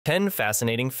10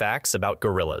 fascinating facts about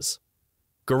gorillas.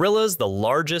 Gorillas, the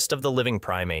largest of the living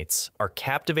primates, are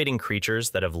captivating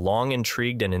creatures that have long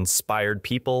intrigued and inspired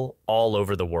people all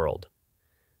over the world.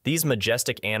 These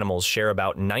majestic animals share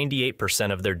about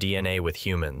 98% of their DNA with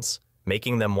humans,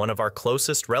 making them one of our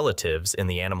closest relatives in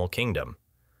the animal kingdom.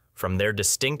 From their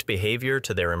distinct behavior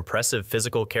to their impressive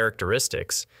physical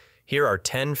characteristics, here are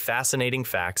 10 fascinating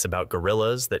facts about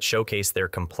gorillas that showcase their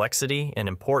complexity and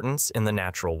importance in the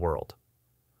natural world.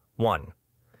 1.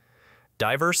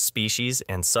 Diverse species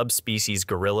and subspecies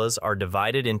gorillas are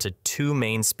divided into two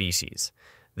main species,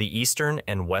 the eastern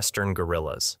and western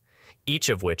gorillas, each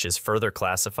of which is further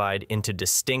classified into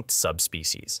distinct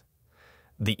subspecies.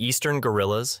 The eastern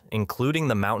gorillas, including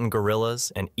the mountain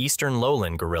gorillas and eastern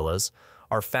lowland gorillas,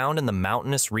 are found in the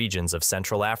mountainous regions of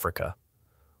Central Africa.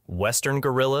 Western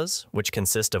gorillas, which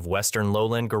consist of western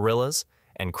lowland gorillas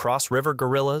and cross-river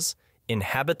gorillas,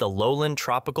 inhabit the lowland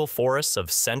tropical forests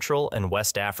of Central and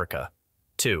West Africa.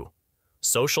 2.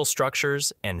 Social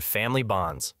structures and family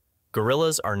bonds.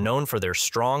 Gorillas are known for their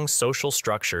strong social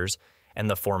structures and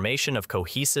the formation of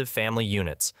cohesive family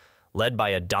units, led by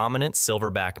a dominant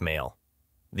silverback male.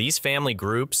 These family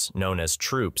groups, known as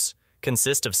troops,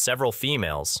 consist of several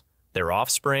females, their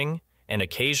offspring, and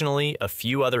occasionally a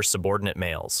few other subordinate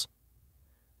males.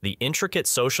 The intricate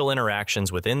social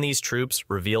interactions within these troops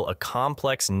reveal a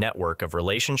complex network of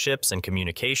relationships and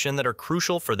communication that are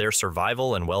crucial for their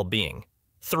survival and well-being.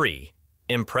 3.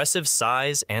 Impressive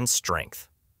size and strength.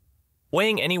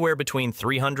 Weighing anywhere between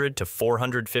 300 to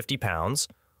 450 pounds,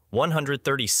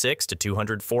 136 to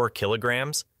 204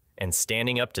 kilograms, and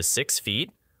standing up to 6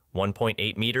 feet,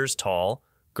 1.8 meters tall,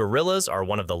 gorillas are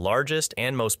one of the largest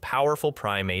and most powerful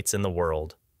primates in the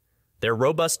world. Their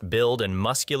robust build and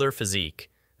muscular physique,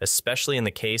 especially in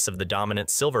the case of the dominant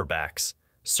silverbacks,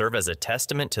 serve as a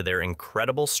testament to their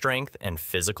incredible strength and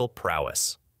physical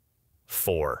prowess.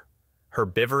 4.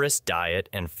 Herbivorous diet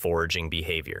and foraging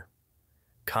behavior.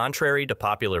 Contrary to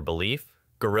popular belief,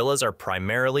 gorillas are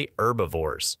primarily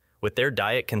herbivores, with their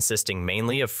diet consisting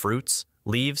mainly of fruits,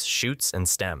 leaves, shoots, and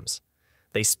stems.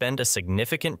 They spend a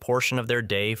significant portion of their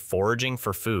day foraging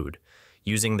for food,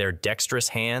 using their dexterous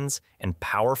hands and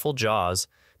powerful jaws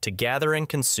to gather and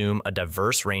consume a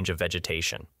diverse range of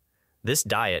vegetation. This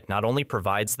diet not only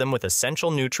provides them with essential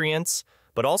nutrients,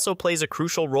 but also plays a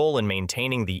crucial role in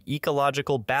maintaining the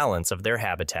ecological balance of their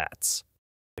habitats.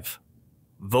 5.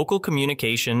 Vocal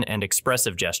communication and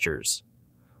expressive gestures.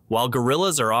 While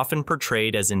gorillas are often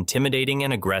portrayed as intimidating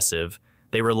and aggressive,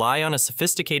 they rely on a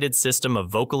sophisticated system of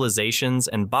vocalizations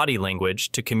and body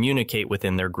language to communicate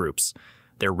within their groups.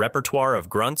 Their repertoire of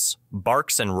grunts,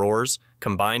 barks, and roars,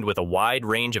 combined with a wide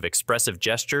range of expressive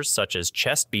gestures such as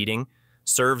chest beating,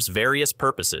 serves various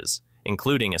purposes,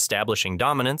 including establishing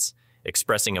dominance,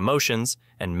 expressing emotions,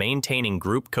 and maintaining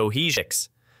group cohesion,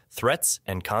 threats,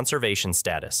 and conservation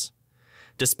status.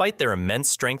 Despite their immense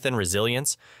strength and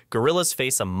resilience, gorillas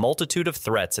face a multitude of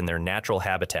threats in their natural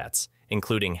habitats,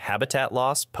 including habitat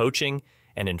loss, poaching,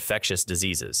 and infectious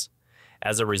diseases.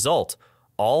 As a result,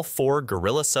 all 4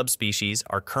 gorilla subspecies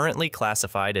are currently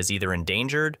classified as either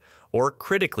endangered or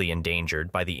critically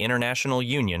endangered by the International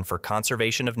Union for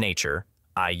Conservation of Nature,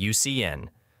 IUCN,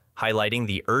 highlighting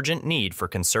the urgent need for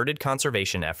concerted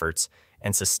conservation efforts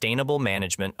and sustainable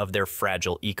management of their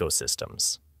fragile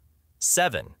ecosystems.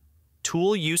 7.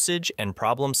 Tool usage and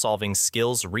problem-solving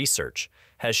skills research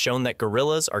has shown that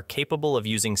gorillas are capable of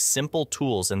using simple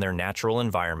tools in their natural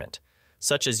environment,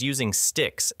 such as using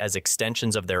sticks as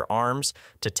extensions of their arms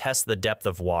to test the depth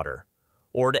of water,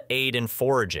 or to aid in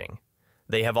foraging.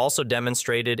 They have also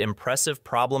demonstrated impressive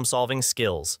problem-solving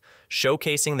skills,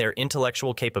 showcasing their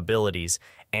intellectual capabilities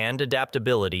and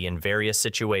adaptability in various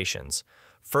situations,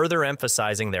 further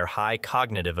emphasizing their high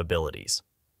cognitive abilities.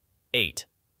 8.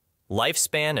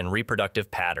 Lifespan and reproductive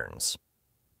patterns.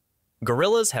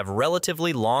 Gorillas have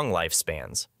relatively long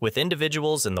lifespans, with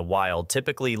individuals in the wild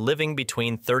typically living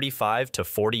between 35 to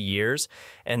 40 years,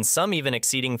 and some even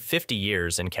exceeding 50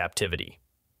 years in captivity.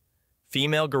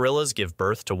 Female gorillas give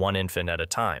birth to 1 infant at a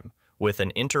time, with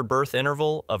an interbirth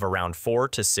interval of around 4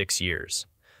 to 6 years.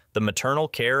 The maternal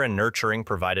care and nurturing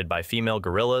provided by female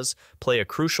gorillas play a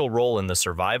crucial role in the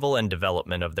survival and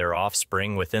development of their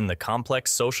offspring within the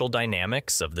complex social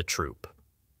dynamics of the troop.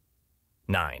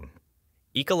 9.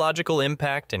 Ecological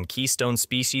impact and keystone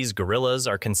species. Gorillas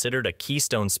are considered a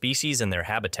keystone species in their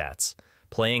habitats,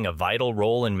 playing a vital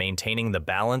role in maintaining the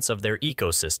balance of their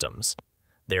ecosystems.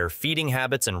 Their feeding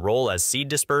habits and role as seed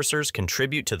dispersers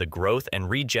contribute to the growth and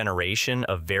regeneration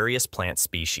of various plant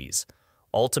species,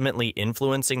 ultimately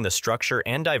influencing the structure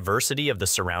and diversity of the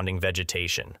surrounding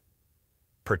vegetation.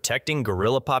 Protecting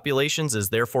gorilla populations is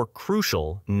therefore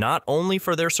crucial not only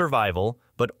for their survival,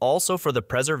 but also for the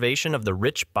preservation of the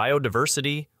rich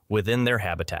biodiversity within their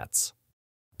habitats.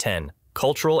 10.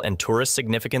 Cultural and tourist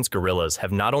significance. Gorillas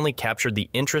have not only captured the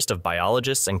interest of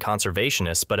biologists and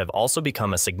conservationists, but have also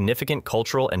become a significant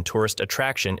cultural and tourist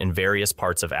attraction in various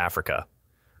parts of Africa.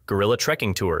 Gorilla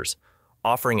trekking tours,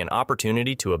 offering an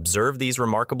opportunity to observe these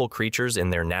remarkable creatures in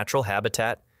their natural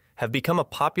habitat, have become a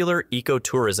popular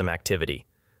ecotourism activity,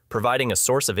 providing a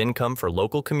source of income for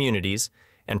local communities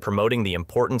and promoting the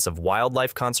importance of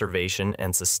wildlife conservation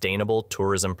and sustainable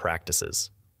tourism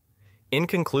practices. In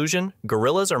conclusion,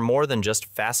 gorillas are more than just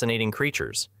fascinating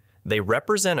creatures. They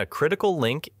represent a critical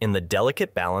link in the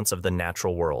delicate balance of the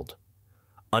natural world.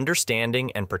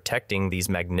 Understanding and protecting these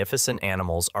magnificent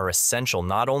animals are essential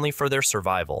not only for their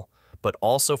survival, but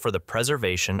also for the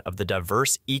preservation of the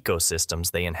diverse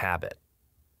ecosystems they inhabit.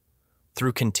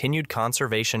 Through continued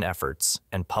conservation efforts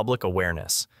and public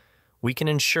awareness, we can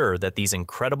ensure that these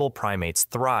incredible primates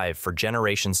thrive for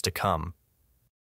generations to come